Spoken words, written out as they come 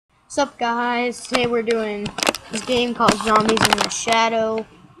What's up, guys? Today we're doing this game called Zombies in the Shadow.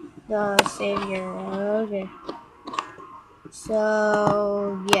 The Savior. Okay.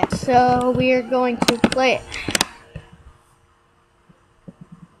 So, yeah. So, we are going to play it.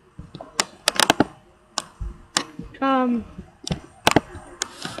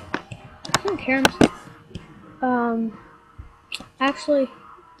 Actually,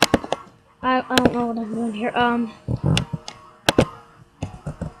 I don't know what I'm doing here.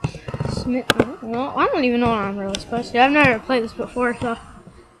 Well, I don't even know what I'm really supposed to do. I've never played this before, so,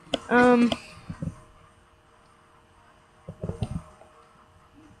 am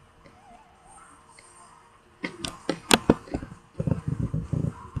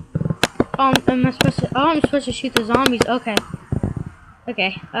I supposed to, I'm supposed to shoot the zombies, okay.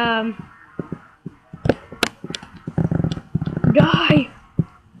 Okay, die!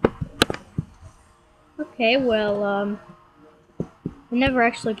 Okay, well, I never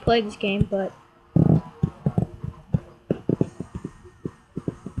actually played this game, but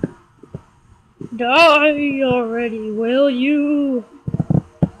die already, will you?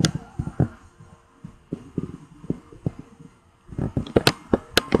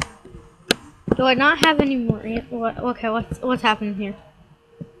 Do I not have any more? Okay, what's happening here?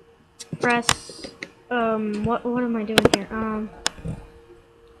 Press. What am I doing here?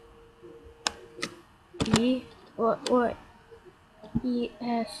 E. What?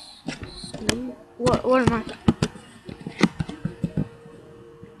 ESC. What am I?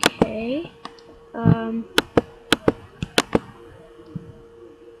 Okay.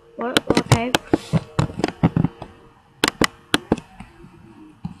 What? Okay.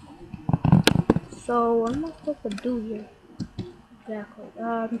 So what am I supposed to do here? Exactly.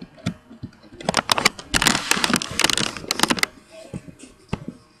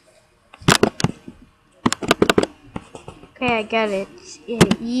 Okay, I get it.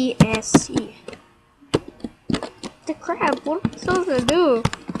 ESC. The crap, what am I supposed to do?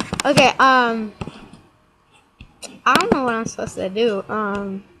 Okay, I don't know what I'm supposed to do.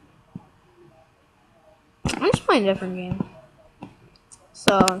 I'm just playing a different game.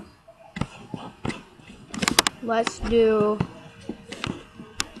 So, let's do,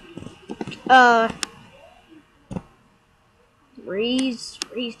 Freeze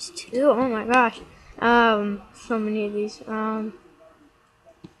 2, oh my gosh. So many of these, I'm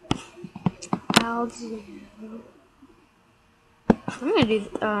gonna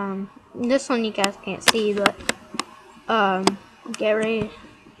do, this one you guys can't see, but, get ready.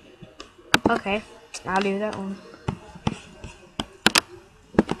 Okay, I'll do that one.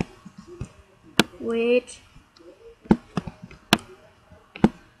 Wait.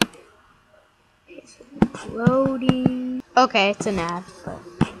 Okay, so loading. Okay, it's an ad, but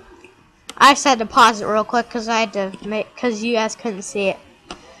I just had to pause it real quick because I had to make, because you guys couldn't see it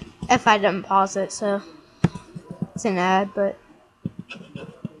if I didn't pause it, so it's an ad, but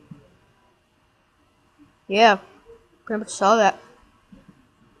yeah, pretty much saw that.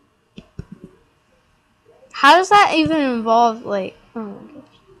 How does that even involve, like, oh my gosh.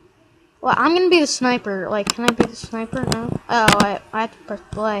 Well, I'm gonna be the sniper. Like, can I be the sniper? No? Oh, I have to press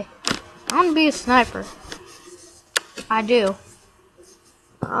play. I want to be a sniper. I do.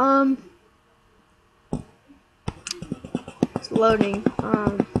 It's loading.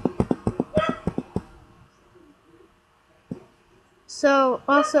 So,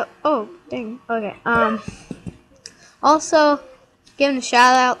 also, oh, dang, okay, also, giving a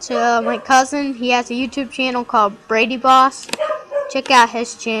shout out to my cousin. He has a YouTube channel called Brady Boss. Check out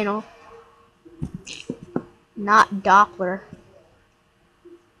his channel. Not Doppler.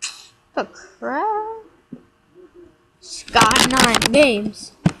 The crap? Sky 9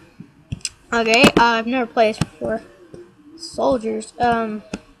 Games. Okay, I've never played this before. Soldiers, campaign,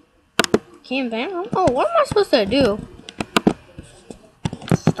 I don't know, what am I supposed to do?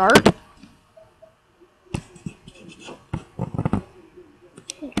 Start?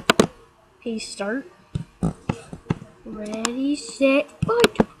 Okay, start. Ready, set,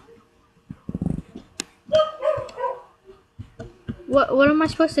 fight! What am I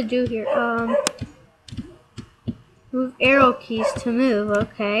supposed to do here? Move arrow keys to move,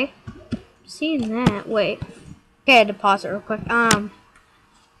 okay. Seeing that, wait. Okay, I had to pause it real quick.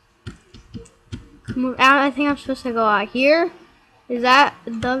 Move out, I think I'm supposed to go out here. Is that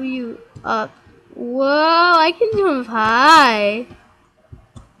W up? Whoa, I can jump high.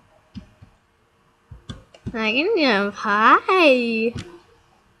 I can jump high.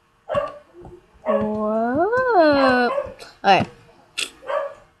 Whoa. Alright.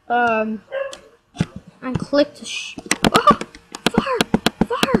 I clicked to shoot. Oh!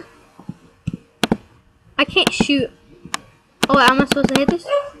 Fire! I can't shoot. Oh, am I supposed to hit this?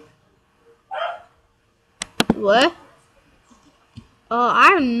 What? Oh, I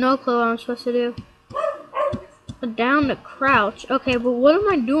have no clue what I'm supposed to do. Down to crouch. Okay, but what am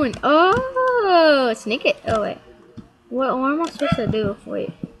I doing? Oh, sneak it. Oh, wait. What am I supposed to do?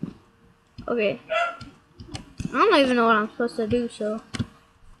 Wait. Okay. I don't even know what I'm supposed to do, so.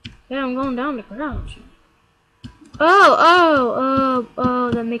 Yeah, I'm going down to crouch. Oh,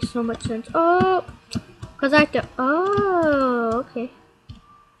 that makes so much sense. Oh, because I have to. Oh, okay.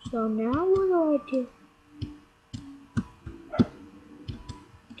 So now what do I do?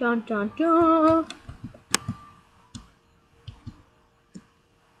 Dun dun dun.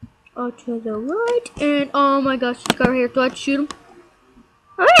 Oh, to the right, and oh my gosh, this guy right here. Do I have to shoot him?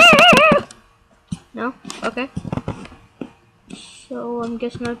 No? Okay. So I'm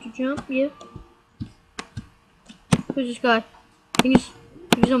guessing I have to jump, yeah. Who's this guy? He's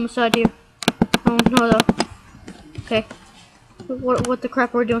on the side here. Oh no though. Okay. What the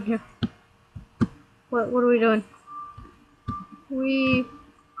crap are we doing here? What are we doing?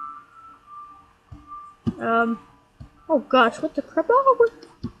 Oh gosh, what the crap? Oh,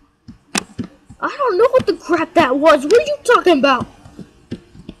 I don't know what the crap that was. What are you talking about?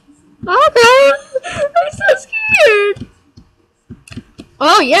 Okay. I'm so scared.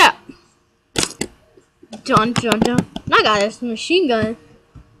 Oh yeah. Dun dun dun. I got this machine gun.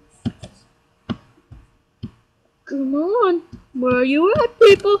 Come on. Where are you at,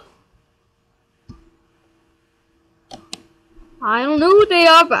 people? I don't know who they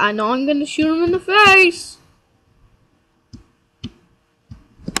are, but I know I'm gonna shoot them in the face.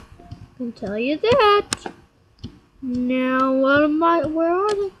 I can tell you that. Now, what am I? Where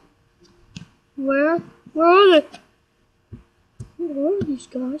are they? Where are they? Where are these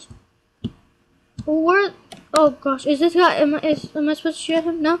guys? Well, where? Oh gosh, is this guy? Am I supposed to shoot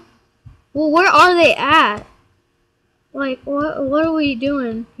him? No. Well, where are they at? Like, what are we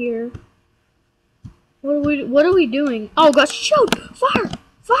doing here? What are we doing? Oh gosh, shoot! Fire!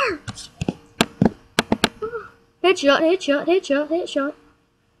 Fire! Headshot.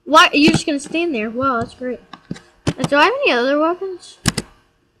 Why are you just gonna stand there? Wow, that's great. And do I have any other weapons?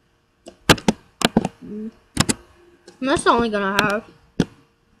 That's the only gun I have.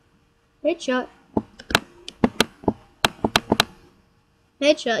 Headshot.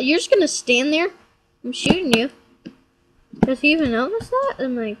 You're just gonna stand there? I'm shooting you. Does he even notice that?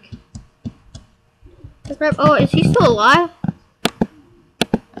 I'm like, crap. Oh, is he still alive?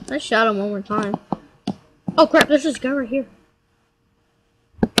 I shot him one more time. Oh crap, there's this guy right here.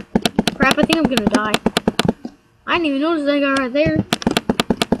 Crap, I think I'm gonna die. I didn't even notice that guy right there.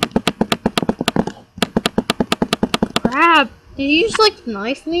 Crap, did you just like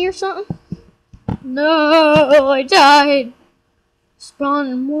knife me or something? No, I died. Spawn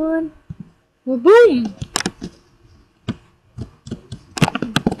in one. Well, boom.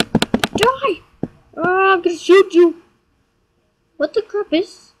 Die. Oh, I'm gonna shoot you. What the crap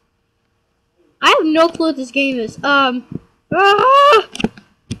is? I have no clue what this game is.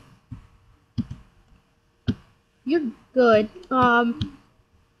 You're good.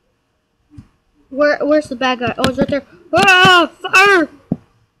 Where's the bad guy? Oh, it's right there. Ah, fire!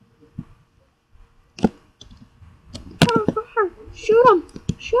 Fire! Shoot him!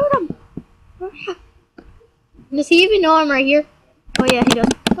 Shoot him! Ah. Does he even know I'm right here? Oh yeah, he does.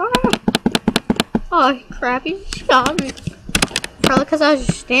 Ah. Oh crap! He shot me. Probably because I was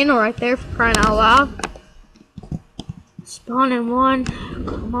just standing right there for crying out loud. Spawn in one.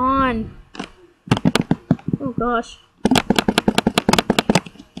 Come on. Oh gosh.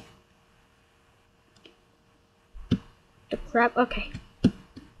 The crap. Okay.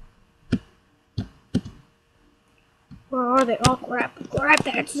 Where are they? Oh crap. Crap,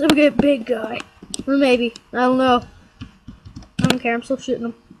 that's a good big guy. Or maybe. I don't know. I don't care. I'm still shooting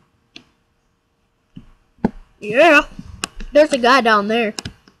him. Yeah. There's a guy down there.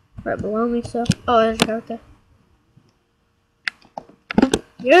 Right below me, so. Oh, there's a guy right there.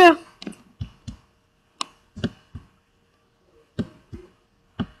 Yeah.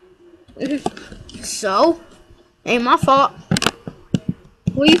 So? Ain't my fault.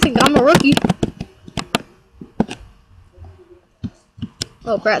 What do you think? I'm a rookie.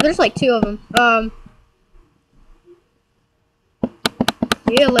 Oh crap, there's like two of them.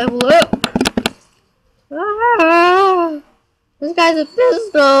 Yeah, level up. Ah, this guy's a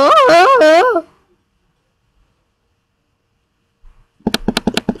pistol. Ah.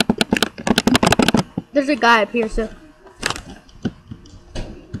 There's a guy up here, so.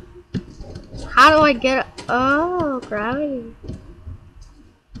 How do I get? Oh, gravity.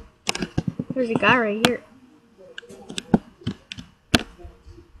 There's a guy right here.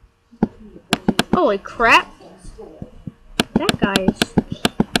 Holy crap! That guy is.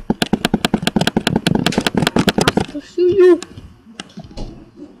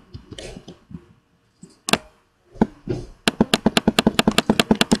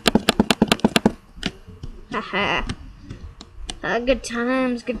 Ha. Good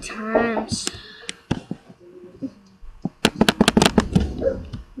times, good times.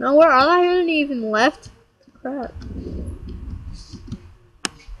 No, where are they? Hasn't even left. Crap.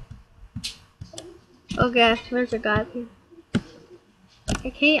 Okay, there's a guy up here.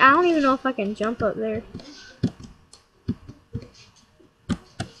 I don't even know if I can jump up there.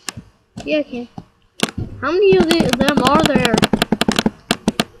 Yeah, I can. How many of them are there?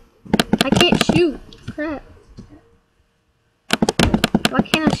 I can't shoot. Crap. Why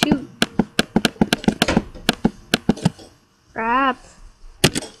can't I shoot? Crap.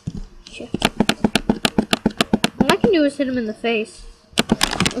 Shit. All I can do is hit him in the face.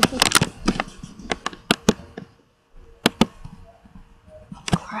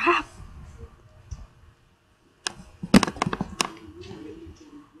 Crap.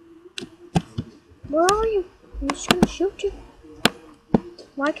 Where are you? I'm just gonna shoot you.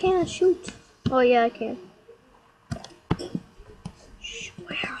 Why can't I shoot? Oh yeah, I can.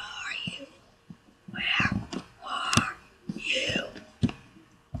 Where are you? Where are you?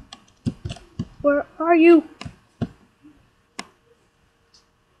 Where are you?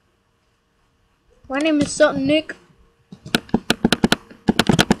 My name is something Nick.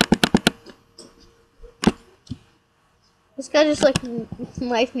 This guy just like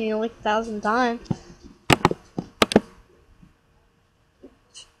knifed me like 1,000 times.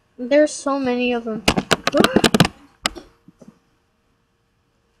 There's so many of them.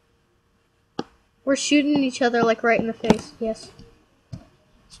 We're shooting each other like right in the face. Yes.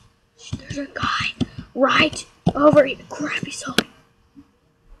 There's a guy right over here. Crap, he saw me.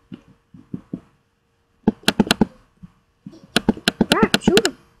 Crap, shoot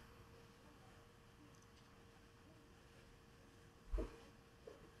him.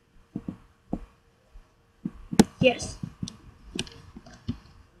 Yes.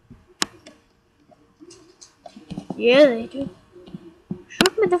 Yeah, they do.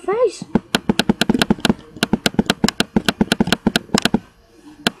 Shoot him in the face.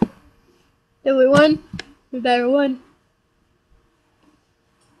 Did we win? We better win.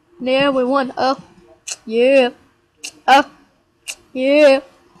 Yeah, we won. Oh, yeah. Oh, yeah.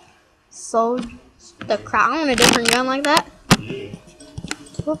 So, the crown, a different gun like that.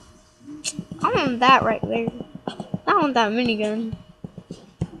 Oh, I want that right there. I want that minigun.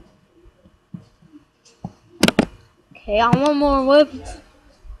 Okay, I want more weapons.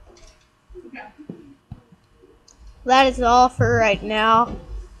 That is all for right now.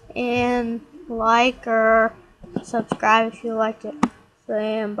 And like or subscribe if you liked it. So,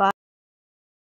 and bye.